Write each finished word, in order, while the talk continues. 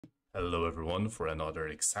Hello everyone for another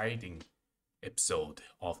exciting episode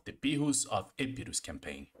of the Pyrrhus of Epirus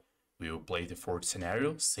campaign. We will play the fourth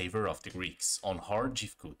scenario, Savor of the Greeks, on hard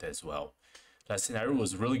difficult as well. Last scenario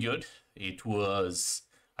was really good. I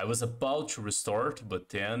was about to restart, but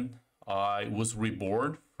then I was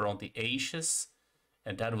reborn from the ashes,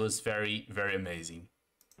 and that was very, very amazing.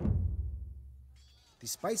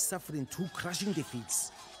 Despite suffering two crushing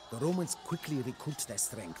defeats, the Romans quickly recouped their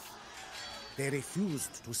strength. They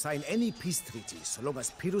refused to sign any peace treaty so long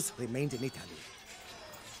as Pyrrhus remained in Italy.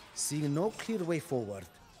 Seeing no clear way forward,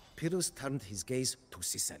 Pyrrhus turned his gaze to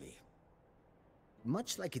Sicily.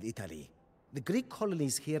 Much like in Italy, the Greek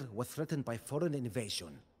colonies here were threatened by foreign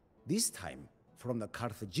invasion, this time from the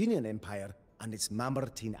Carthaginian Empire and its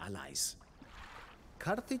Mamertine allies.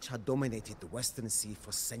 Carthage had dominated the Western Sea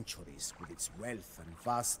for centuries with its wealth and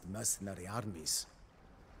vast mercenary armies.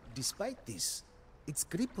 Despite this, its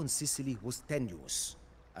grip on Sicily was tenuous,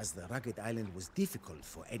 as the rugged island was difficult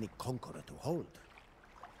for any conqueror to hold.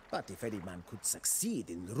 But if any man could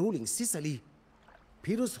succeed in ruling Sicily,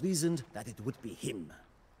 Pyrrhus reasoned that it would be him.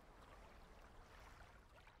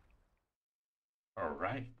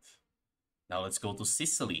 Alright, now let's go to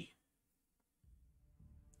Sicily.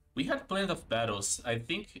 We had plenty of battles. I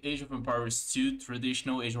think Age of Empires 2,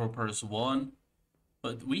 traditional Age of Empires 1,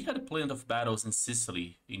 but we had plenty of battles in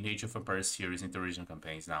Sicily in Age of Empires series in the regional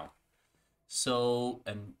campaigns now. So,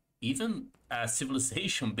 and even a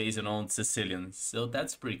civilization based on Sicilians, so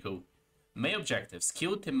that's pretty cool. Main objectives: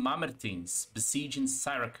 kill the Mamertines, besieging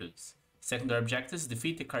Syracuse. Secondary objectives: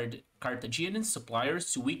 defeat the Carthaginian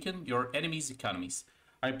suppliers to weaken your enemy's economies.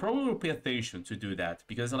 I probably will pay attention to do that,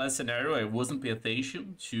 because in the last scenario I wasn't paying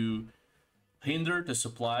attention to hinder the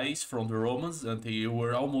supplies from the Romans and they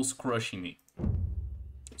were almost crushing me.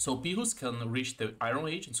 So Pyrrhus can reach the Iron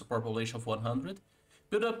Age and support population of 100.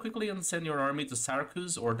 Build up quickly and send your army to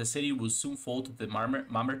Syracuse, or the city will soon fall to the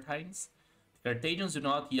Mamertines. The Carthaginians do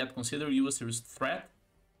not yet consider you a serious threat.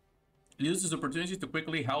 Use this opportunity to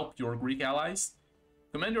quickly help your Greek allies.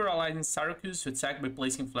 Command your allies in Syracuse to attack by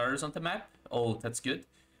placing flares on the map. Oh, that's good.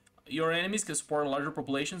 Your enemies can support larger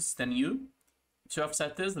populations than you. To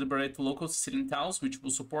offset this, liberate local Sicilian towns, which will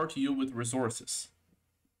support you with resources.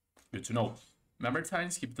 Good to know.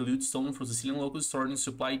 Mamertines keep the loot stolen from Sicilian locals stored in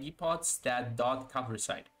supply depots that dot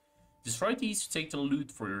countryside. Destroy these to take the loot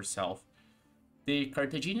for yourself. The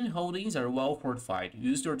Carthaginian holdings are well fortified.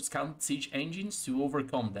 Use your discounted siege engines to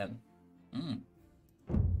overcome them.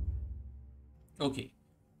 Okay.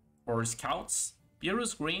 For scouts,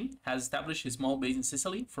 Pyrrhus Green has established a small base in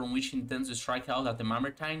Sicily, from which he intends to strike out at the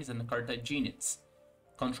Mamertines and the Carthaginians,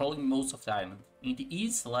 controlling most of the island. In the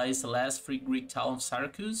east lies the last free Greek town of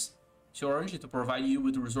Syracuse. She arranged to provide you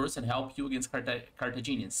with resources and help you against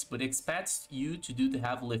Carthaginians, but expects you to do the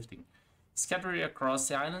heavy lifting. Scattered across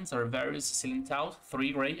the islands are various Sicilian towns,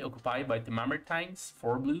 3 gray occupied by the Mamertines,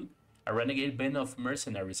 4 blue, a renegade band of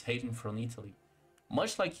mercenaries hailing from Italy.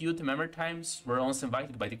 Much like you, the Mamertines were once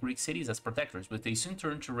invited by the Greek cities as protectors, but they soon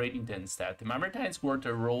turned to raiding them instead. The Mamertines guard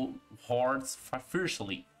their hordes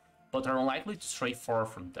fiercely, but are unlikely to stray far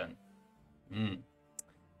from them.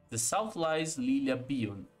 The south lies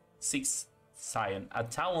Lilybaeum, 6th Scion, a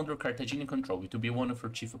town under Carthaginian control. It will be one of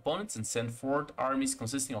your chief opponents and send forth armies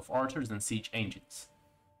consisting of archers and siege engines.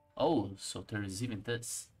 Oh, so there is even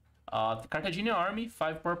this. The Carthaginian army,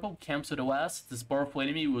 5 purple, camps to the west. This powerful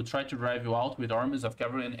enemy will try to drive you out with armies of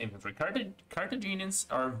cavalry and infantry. Carthaginians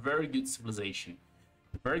are very good civilization.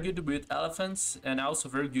 Very good with elephants and also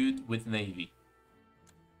very good with navy.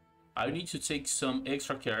 I need to take some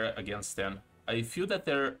extra care against them. I feel that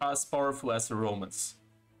they're as powerful as the Romans.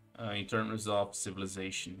 In terms of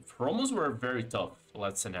civilization. Romans were very tough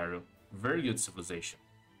last scenario. Very good civilization.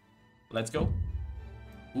 Let's go.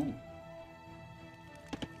 Ooh.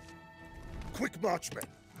 Quick march, men.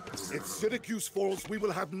 If Syracuse falls, we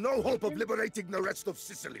will have no hope of liberating the rest of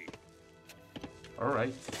Sicily.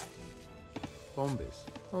 Alright. Bombus.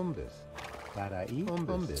 Parai.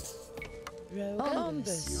 Bombus.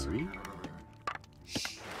 Bombus. Yuri.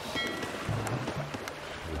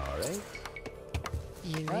 Lare.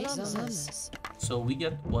 So we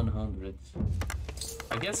get 100.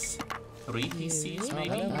 I guess 3 PCs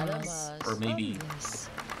maybe? Or maybe...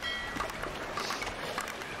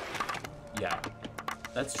 Yeah.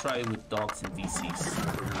 Let's try with dogs and DCs.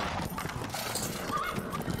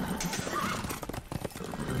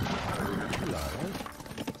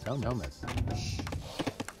 Somas.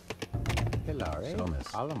 Pilare.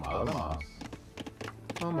 Alamos.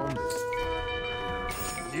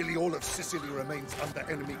 Nearly all of Sicily remains under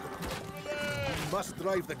enemy control. We must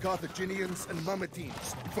drive the Carthaginians and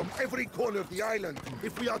Mamertines from every corner of the island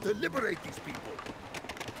if we are to liberate these people.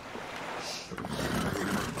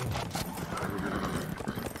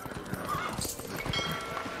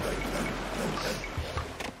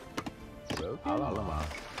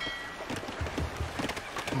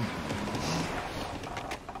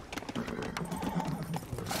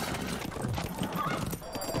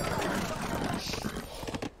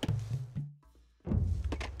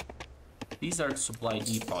 These are supply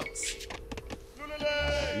depots.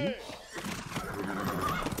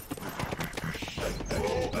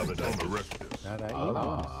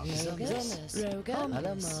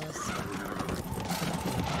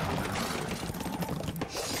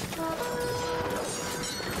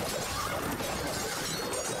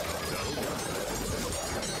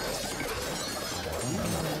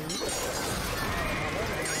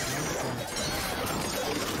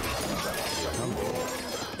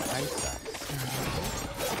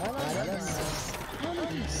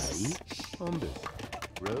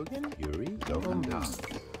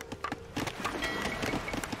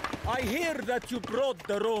 I hear that you brought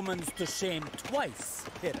the Romans to shame twice,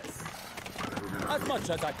 Pyrrhus. As much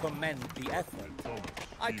as I commend the effort,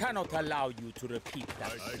 I cannot allow you to repeat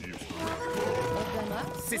that.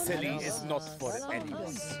 Sicily is not for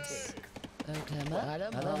anyone's sake.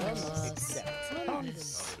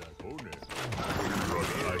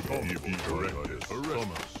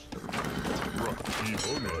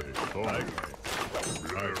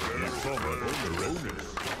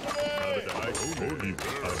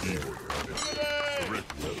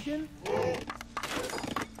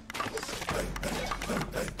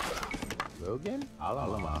 Rogan?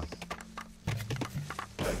 Alamas.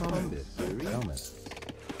 Thomas. Thomas.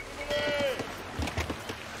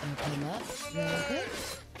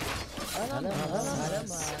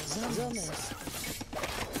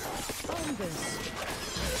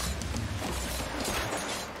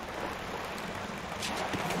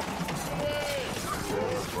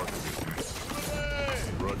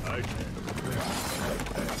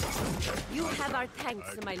 You have our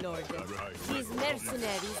thanks, my lord. These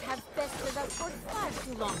mercenaries have pestered us for far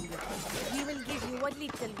too long. We will give you what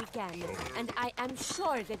little we can, and I am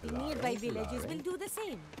sure that the nearby villages will do the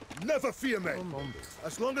same. Never fear, men.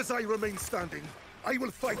 As long as I remain standing, I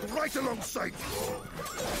will fight right alongside you.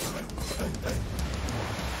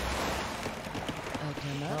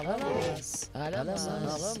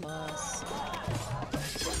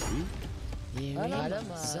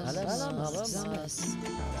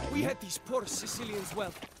 We had these poor Sicilians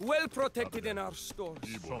well protected in our stores.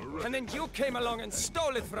 And then you came along and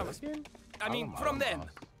stole it from us. I mean, from them.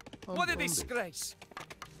 What a disgrace.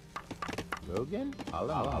 Rogan?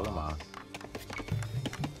 Alamas.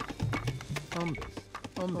 Thomas.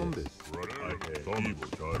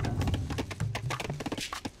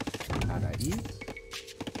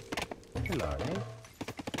 Hilare.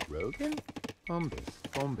 Rogan? Thomas.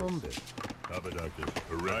 Abadacus,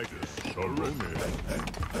 Eractus, Sorone.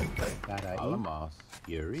 Alamas.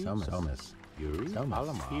 Yuri. Thomas. Yuri.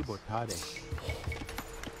 Alamas. Ibotade.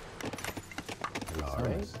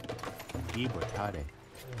 Hilare. Ibotade.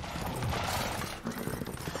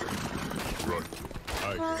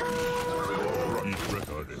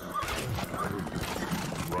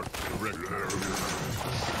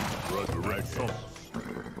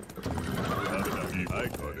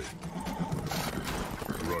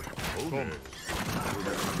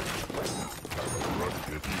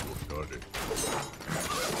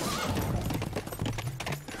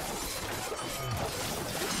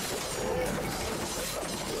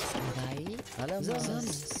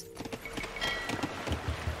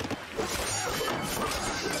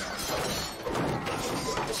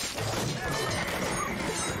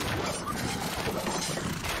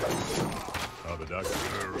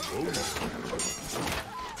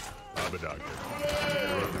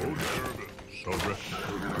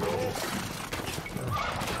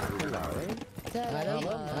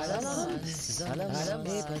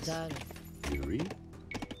 Yuri.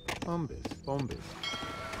 Bombis.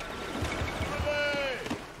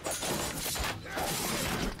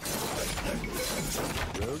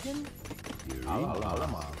 Rogan? Yuri.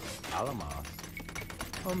 Alamas.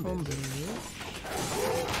 Bombis.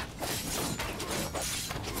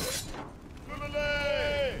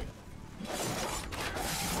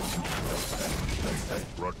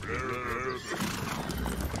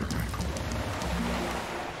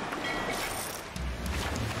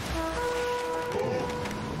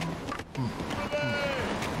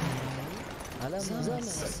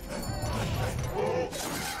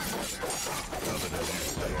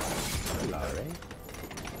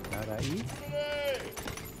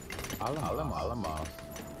 Alamas.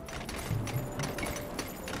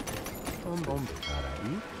 Bombis.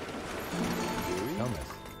 Thomas.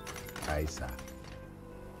 Kaisa.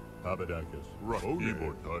 Abadacus,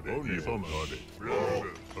 Rogan?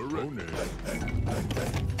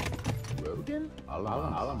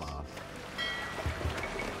 Alamas.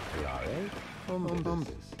 Hilare.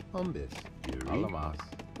 Bombis. Yuri. Alamas.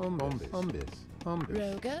 Bombis.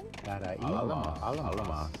 Rogan?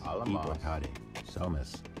 Alamas. Ibotade. Thomas.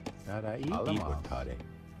 Tarai Ibotare.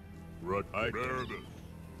 Rut I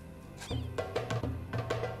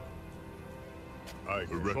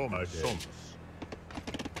correct my sons.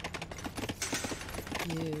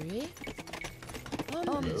 Yuri.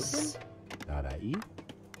 Omis. Tarai.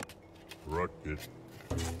 Rutgit.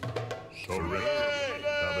 Sorry.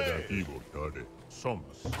 Tabada Ibotare.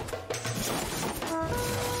 Somas.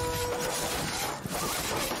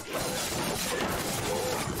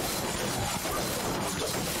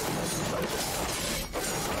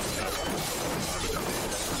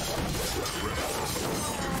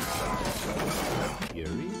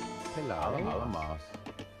 Yuri. Pilare. Alamas.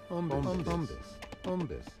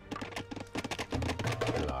 Umbis.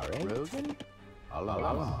 Pilare. Rogan.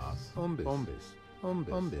 Alamas. Umbis.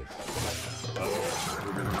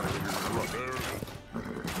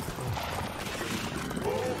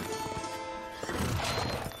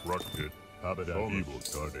 Rutgit. Tabada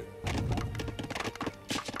Ibotare.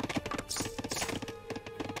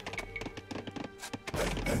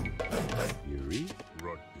 Yuri.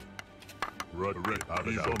 Rutgit.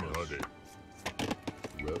 Tabada Ibotare.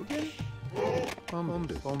 Rogan.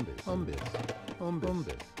 Umbis.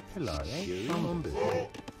 Pilare. Umbis.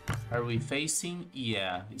 Are we facing?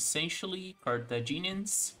 Yeah, essentially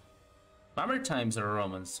Carthaginians. Mamertines are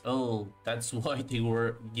Romans. Oh, that's why they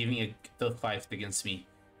were giving a tough fight against me.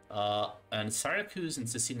 And Syracuse and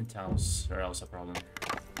Sicilian towns are also a problem.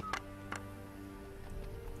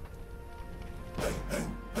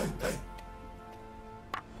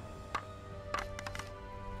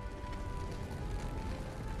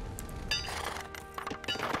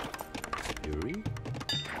 Yuri.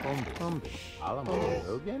 Umbis. Alamas.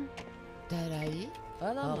 Rogan. Tarai.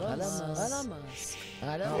 Alamas.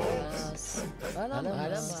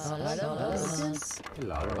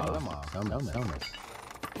 Pilare. Alamas.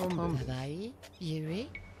 Umbis. Tarai. Yuri.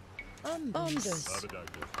 Ombus.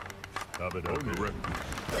 Tabada correct.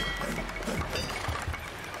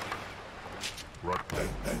 Rutgit.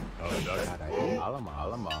 Tabada. Tarai.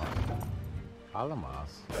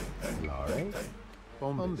 Alamas. Pilare.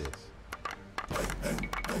 Umbis.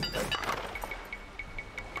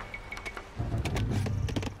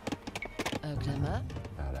 Oklahoma.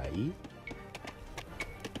 Tarai.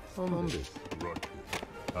 Umbis. Rutgit.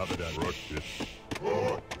 Tabada Rutgit.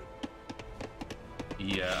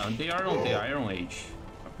 Yeah, and they are on the Iron Age,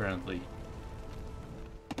 apparently.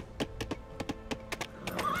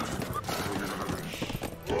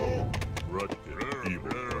 Rutgit.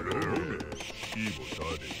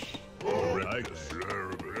 Ibotare.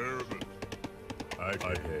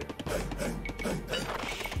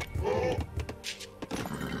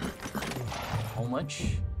 How much?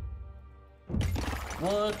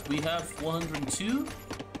 What? We have 102?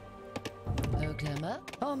 Oklahoma.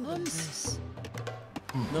 Ombus.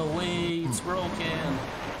 No way, it's broken.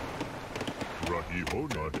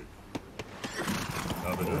 Ibotare.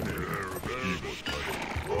 Tabada Ibotare.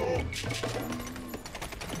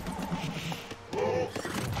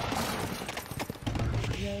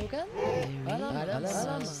 Rogan.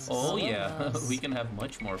 Oh yeah, we can have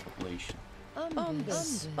much more population.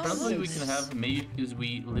 Ombus. Probably we can have, maybe because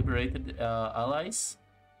we liberated allies.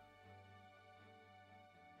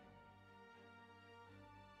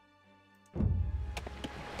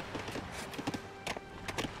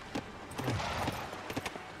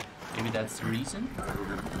 Maybe that's the reason.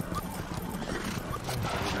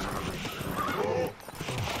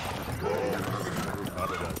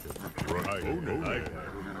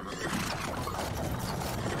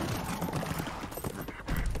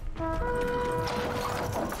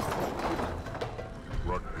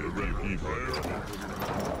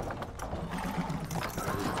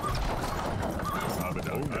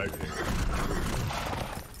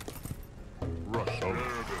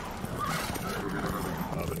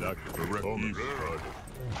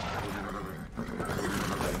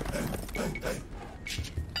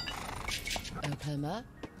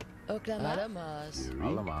 Alamas.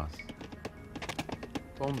 Alamas.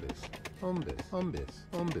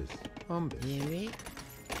 Umbis.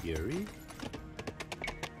 Yuri.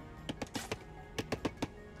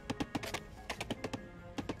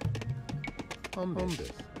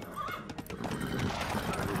 Umbis.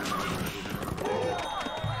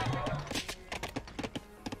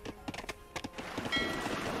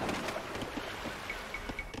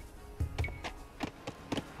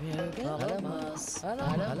 Alamas.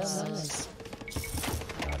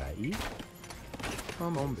 Tarai.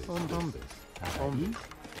 Umbis. Tarai.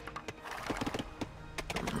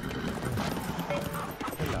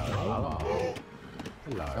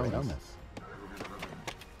 Alamas.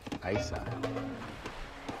 Isa.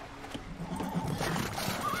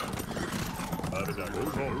 You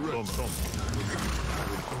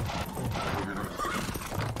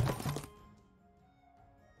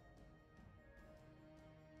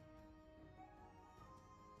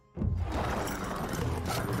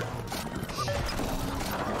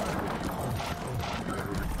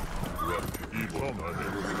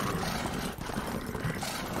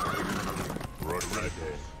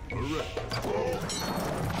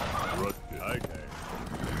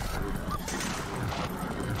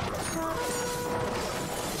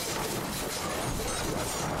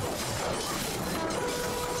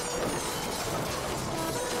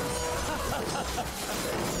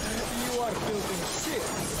are building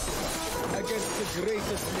ships against the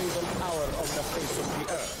greatest naval power on the face of the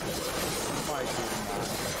earth. My good man,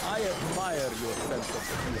 I admire your sense of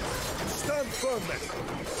humor. Stand firm, men.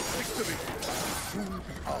 Victory soon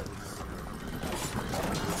be ours.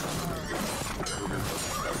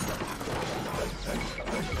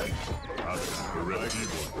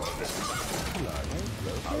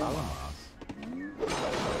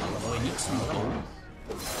 We need some gold.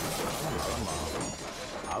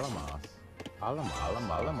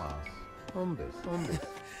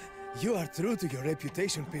 You are true to your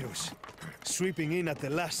reputation, Pyrrhus. Sweeping in at the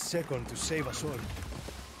last second to save us all.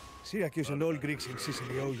 Syracuse and all Greeks in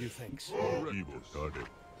Sicily owe you thanks.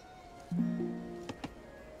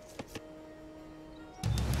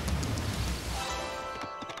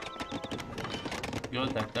 You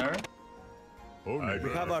got that there? We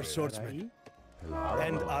have our swordsmen,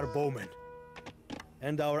 and our bowmen,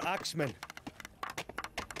 and our axemen.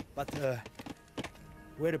 But,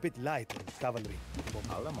 we're a bit light on cavalry.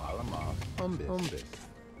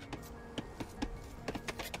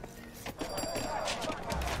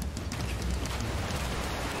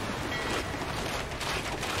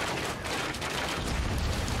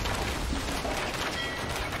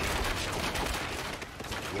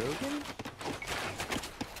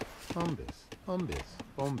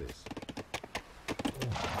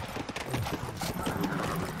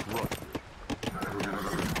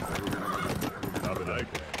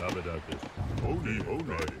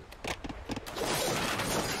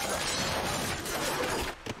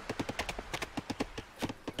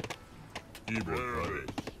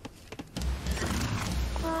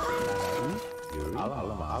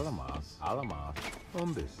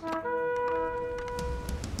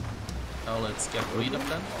 Now let's get rid of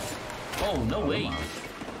them. Oh, no way!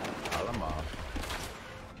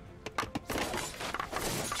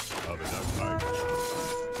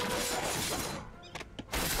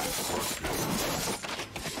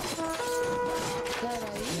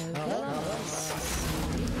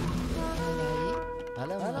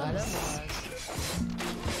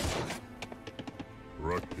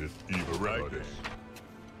 Ruckus, evil riders.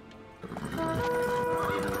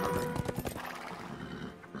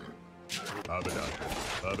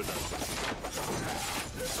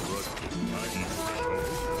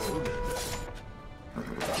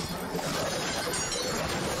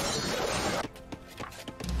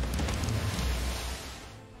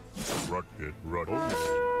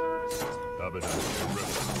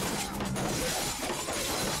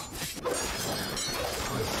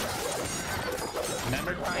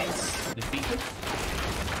 Mamertines defeated.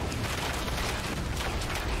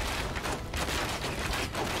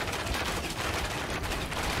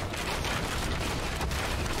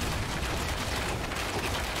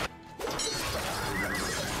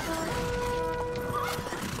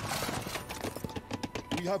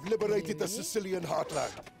 We have liberated the Sicilian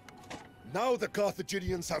heartland. Now the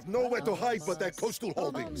Carthaginians have nowhere to hide but their coastal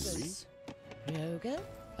holdings. Yoga,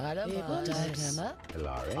 Diadema,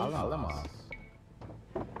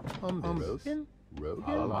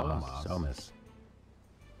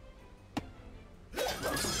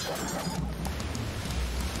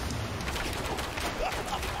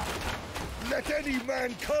 Let any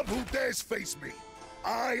man come who dares face me.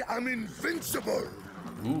 I am invincible.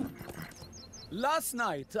 Ooh. Last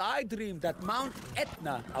night, I dreamed that Mount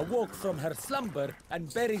Etna awoke from her slumber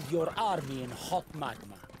and buried your army in hot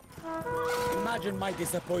magma. Imagine my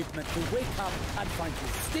disappointment to wake up and find you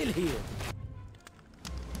still here.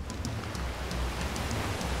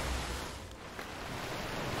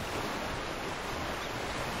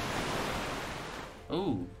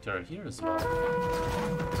 Oh, they're here as well.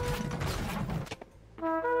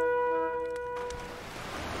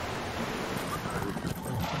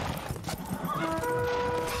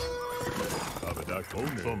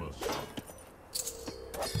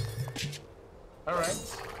 All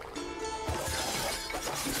right.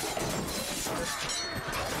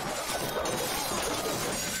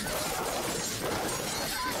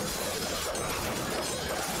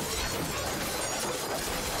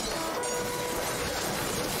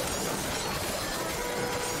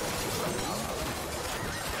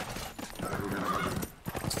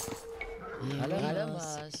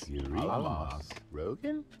 Alamas. Yuri. Alamas.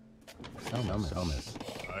 Rogan. Somus.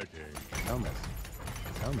 Fighting. Somus.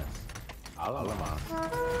 Alamas.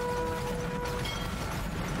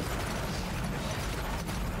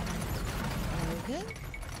 Rogan.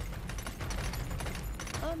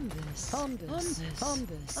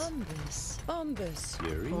 Umbus.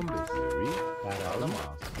 Yuri. Alamas.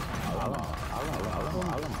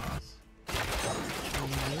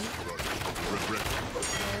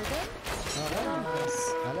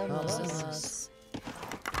 Alamas. Alamas.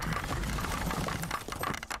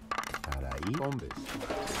 Carai. Bombes.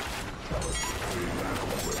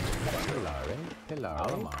 Pelare.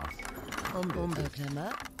 Alamas. Oklama.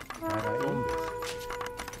 Carai. Bombes.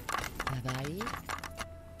 Babai.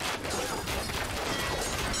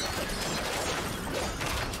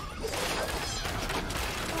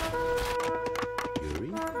 Yuri.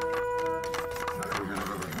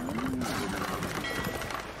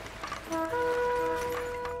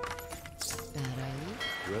 Barai.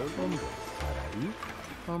 Bombes. Carai.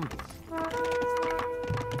 Bombes.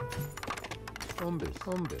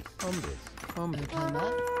 Oklama.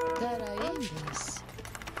 Karaimbus.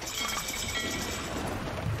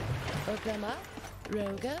 Oklama.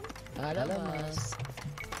 Rogan. Alamas.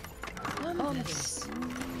 Umbus.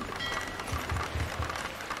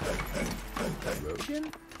 Rogan.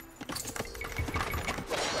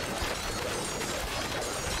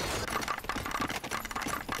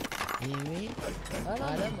 Yuri.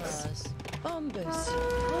 Alamas. Umbus.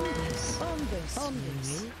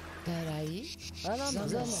 Yuri. Karai.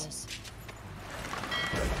 Alamas.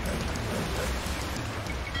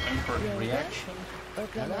 And for the reaction,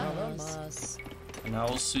 Alamas. and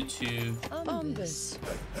also to Umbus.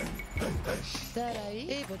 Karai.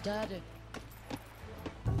 Ebotade.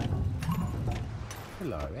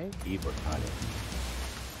 Pelare. Ibortale.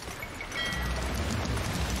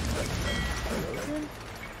 Rogan.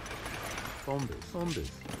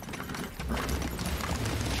 Bombes.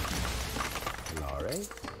 Pelare.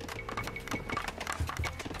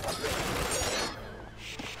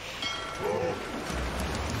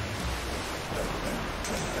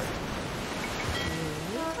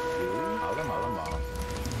 Alama.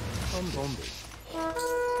 Bombes.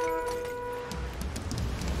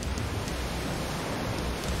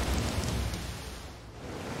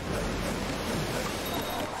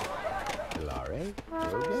 Pelare.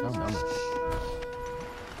 Rogan. Alamas.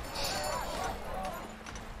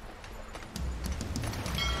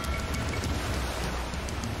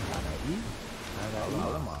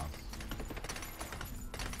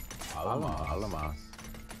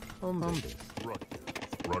 Bombes.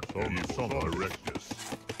 Rocky Soma Rectus.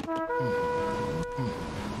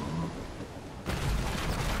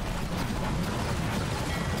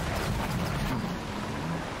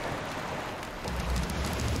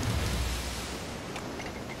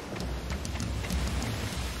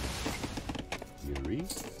 Yuri.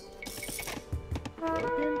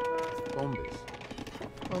 Rogan.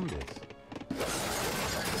 Bombes.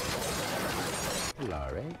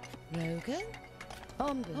 Pelare. Rogan.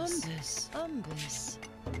 Umbus.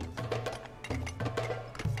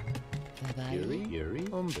 Babai. Yuri.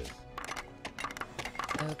 Bombes.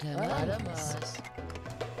 Oklama. Alamas.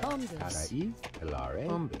 Umbus. Carai. Pelare.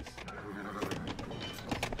 Bombes.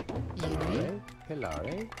 Yuri.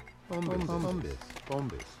 Pelare. Bombes.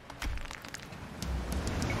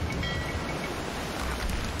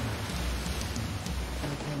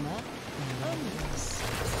 Oklama. Umbus.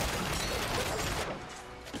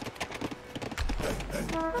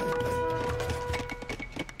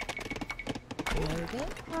 Rogan.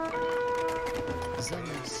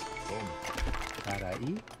 Zomus.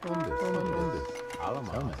 Carai. Bombes.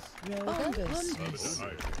 Alamas. Rogan.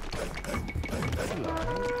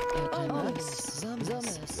 Oklama.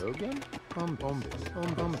 Zomus. Rogan.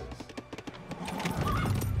 Bombes.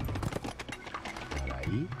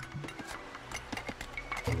 Carai.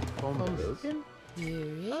 Bombes.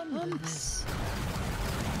 Yuri. Umbus.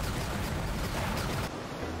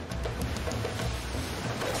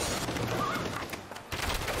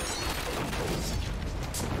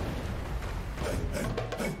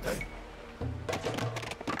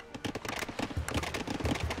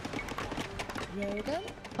 Rogan.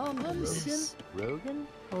 Umbus. Rogan.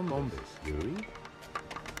 Bombes. Yuri.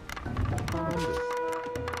 Bombes.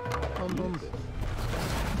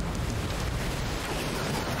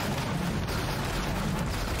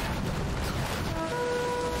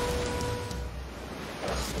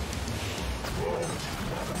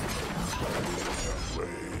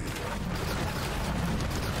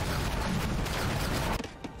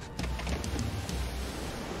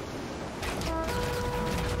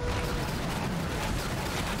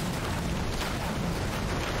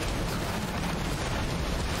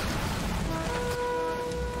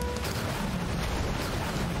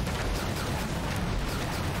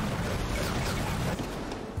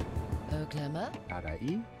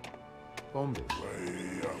 Darai. Bombis.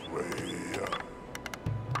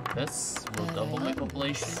 This will double my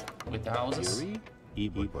population with the houses. Yuri.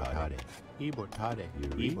 Ibotade. Ibotade.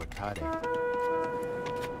 Yuri. Ibotade.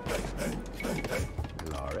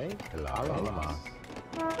 Lare. Alama.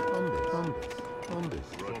 Bombis. Bombis.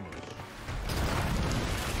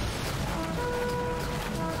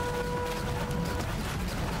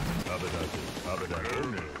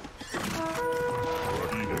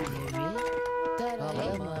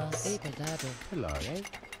 Lare.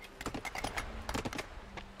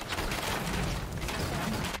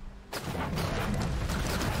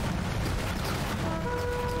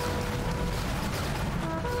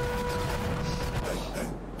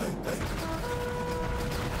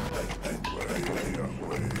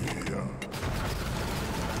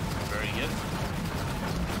 Very good.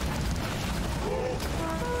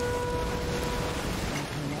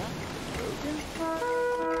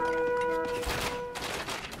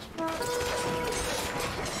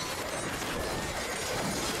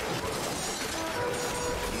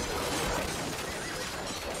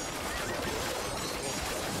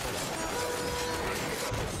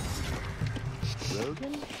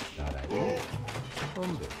 Logan. Darai.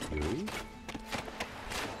 Bombis. Yuri.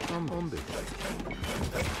 Bombis.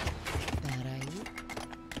 Darai.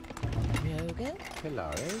 Rogan.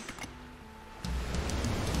 Pilare.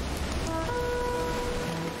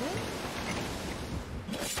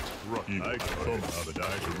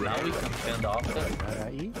 Now we can fend off them.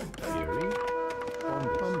 Darai. Yuri.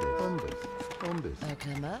 Bombis. Bombis.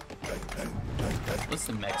 Oklama. What's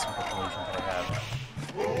the maximum population that I have?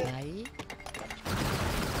 Darai.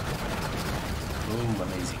 Ooh,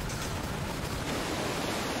 amazing.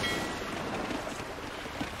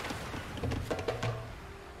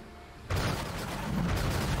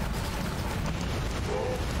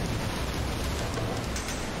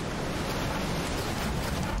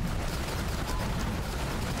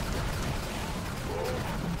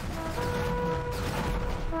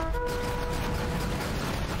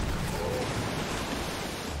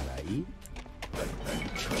 Darai.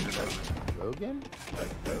 Logan.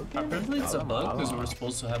 Apparently it's a bug because we're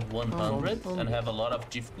supposed to have 100 and have a lot of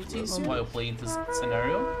difficulties while playing this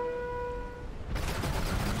scenario.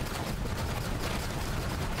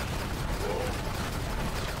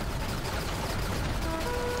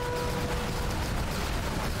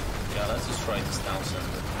 Yeah, let's just try this town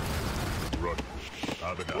center. Rogan.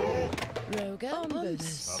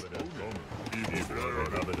 Bombus.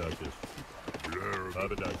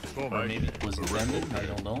 Or maybe it was abandoned, I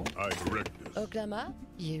don't know. Oklama.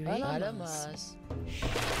 Yuri. Alamas.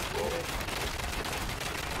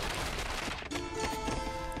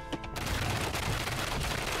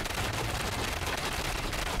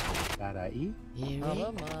 Darai. Yuri.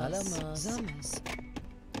 Alamas. Zamas.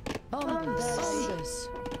 Bombus.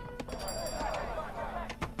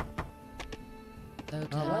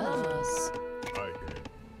 Oklamas.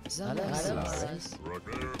 Zamas.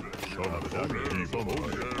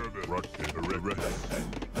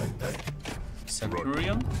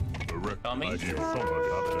 Centurion coming.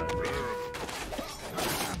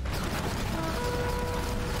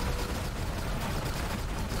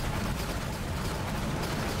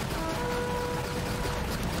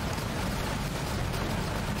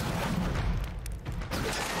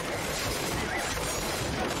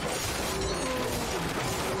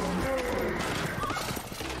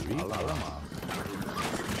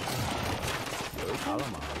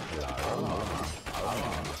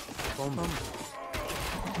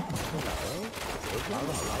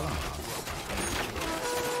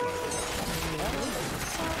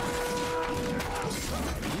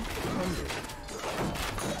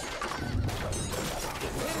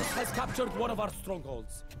 Has captured one of our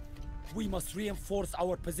strongholds. We must reinforce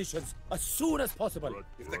our positions as soon as possible.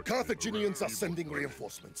 If the Carthaginians are sending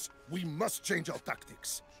reinforcements, we must change our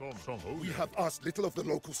tactics. We have asked little of the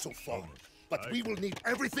locals so far, but we will need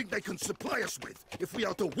everything they can supply us with if we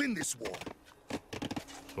are to win this war.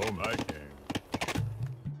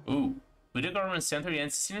 Ooh. With the government center, the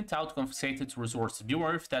Sicilian town confiscated resources. Be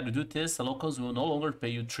aware if that you do this, the locals will no longer pay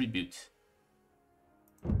you tribute.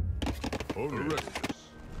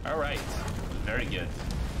 Alright. Very good.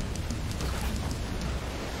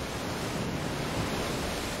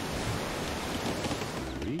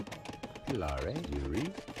 Yuri. Pilare. Yuri.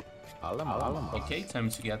 Alama. Okay, time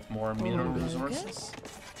to get more mineral resources.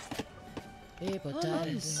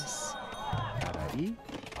 Bombus. Darai.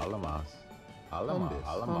 Alamas.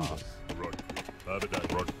 Alamas.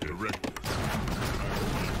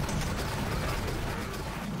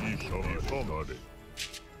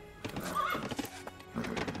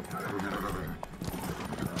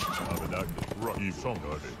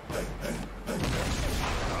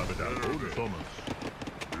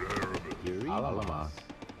 Alamas.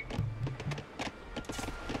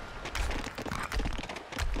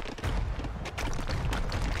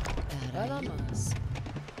 Alamas.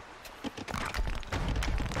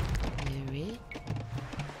 Yuri.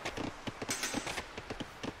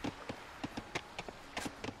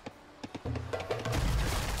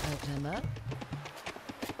 Oklama.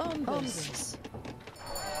 Bombers.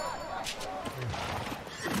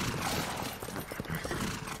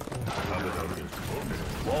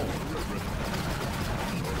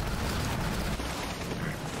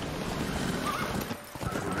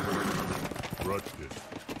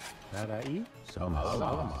 Narai.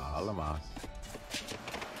 Alamas.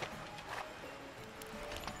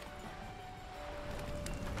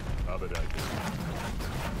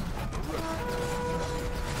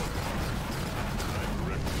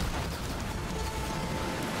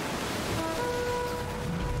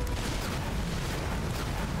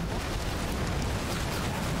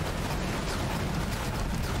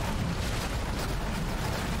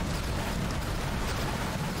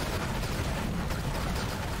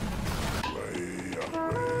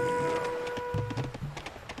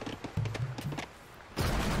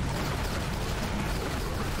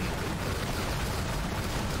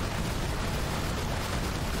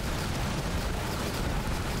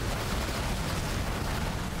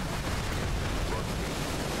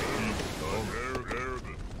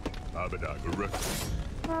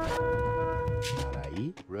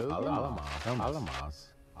 Narai. Alamas.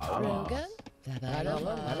 Rogan.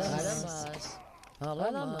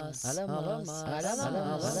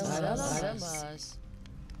 Alamas.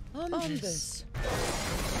 Bombers.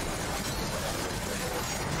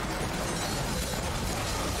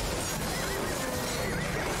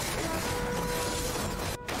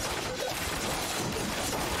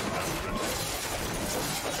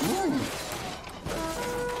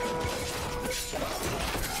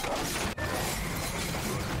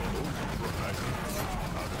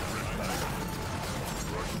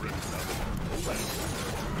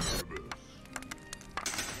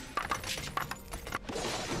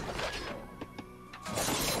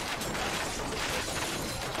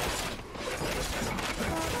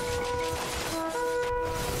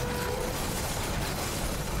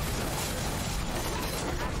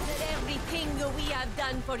 We have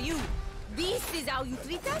done for you. This is how you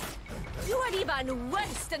treat us? You are even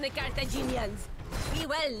worse than the Carthaginians. We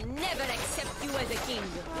will never accept you as a king.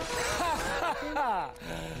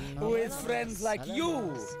 With friends like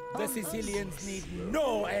you, the Sicilians need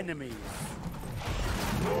no enemies.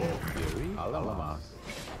 Alamas.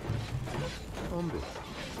 Bombers.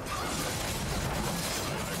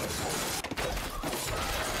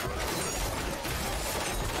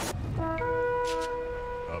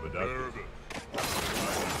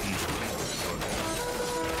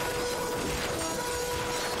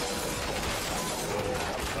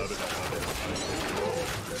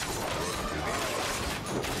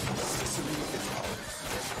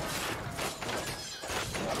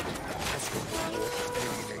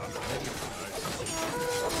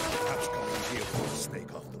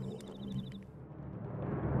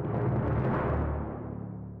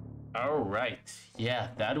 Alright, yeah,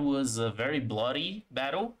 that was a very bloody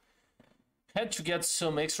battle. Had to get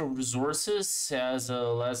some extra resources as a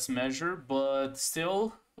last measure, but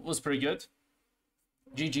still, it was pretty good.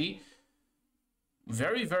 GG.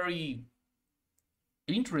 Very, very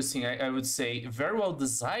interesting, I would say. Very well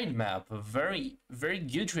designed map. Very, very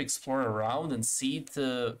good to explore around and see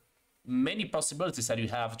the many possibilities that you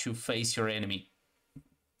have to face your enemy.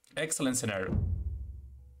 Excellent scenario.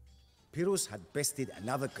 Pyrrhus had bested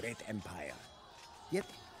another great empire. Yet,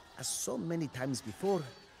 as so many times before,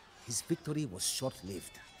 his victory was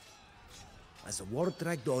short-lived. As the war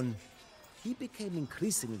dragged on, he became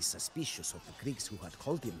increasingly suspicious of the Greeks who had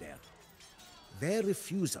called him there. Their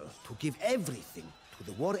refusal to give everything to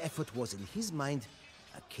the war effort was, in his mind,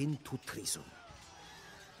 akin to treason.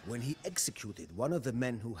 When he executed one of the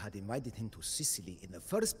men who had invited him to Sicily in the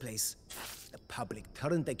first place, the public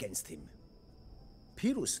turned against him.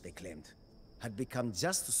 Pyrrhus, they claimed, had become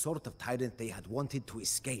just the sort of tyrant they had wanted to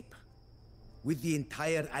escape. With the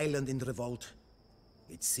entire island in revolt,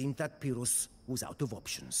 it seemed that Pyrrhus was out of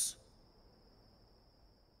options.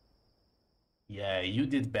 Yeah, you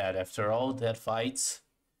did bad after all that fight.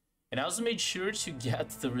 And I also made sure to get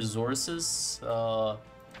the resources.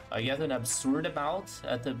 I get an absurd amount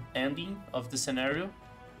at the ending of the scenario.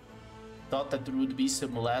 Thought that there would be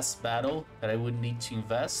some last battle that I would need to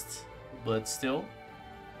invest, but still.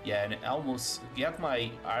 Yeah, and I almost get my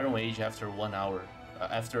Iron Age after 1 hour,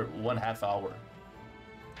 after 1/2 hour.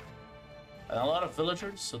 And a lot of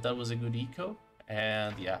villagers, so that was a good eco.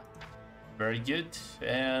 And yeah, very good.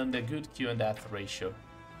 And a good Q and death ratio.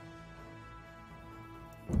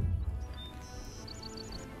 I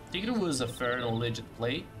think it was a fair and legit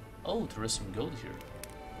play. Oh, there is some gold here.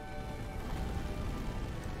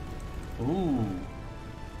 Ooh.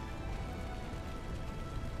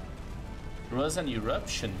 There was an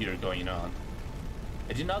eruption here going on.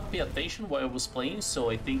 I did not pay attention while I was playing, so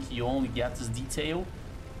I think you only get this detail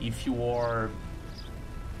if you're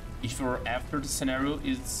after the scenario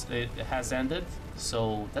it has ended.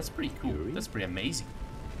 So that's pretty cool. That's pretty amazing.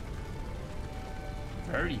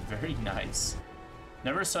 Very, very nice.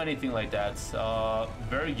 Never saw anything like that.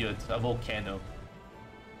 Very good. A volcano.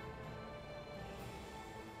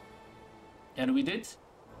 And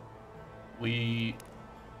we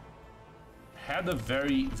had a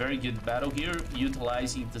very, very good battle here,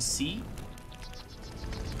 utilizing the sea.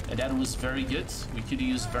 And that was very good. We could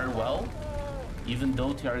use very well. Even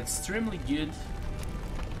though they are extremely good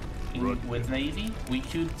with Navy, we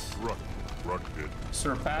could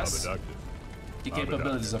surpass the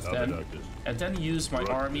capabilities of them, and then use my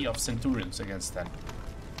army of Centurions against them.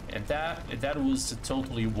 And that was a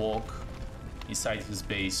totally walk inside his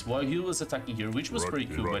base while he was attacking here, which was pretty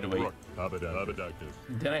cool, by the way.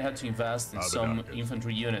 Then I had to invest in some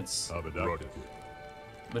infantry units.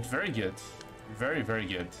 But very good. Very, very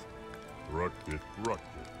good.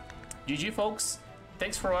 GG, folks.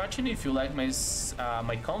 Thanks for watching. If you like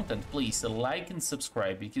my content, please like and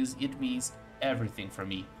subscribe, because it means everything for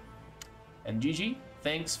me. And GG,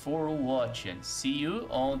 thanks for watching. See you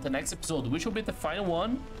on the next episode, which will be the final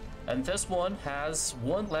one. And this one has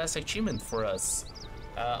one last achievement for us,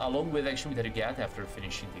 along with the achievement that you get after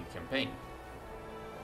finishing the campaign.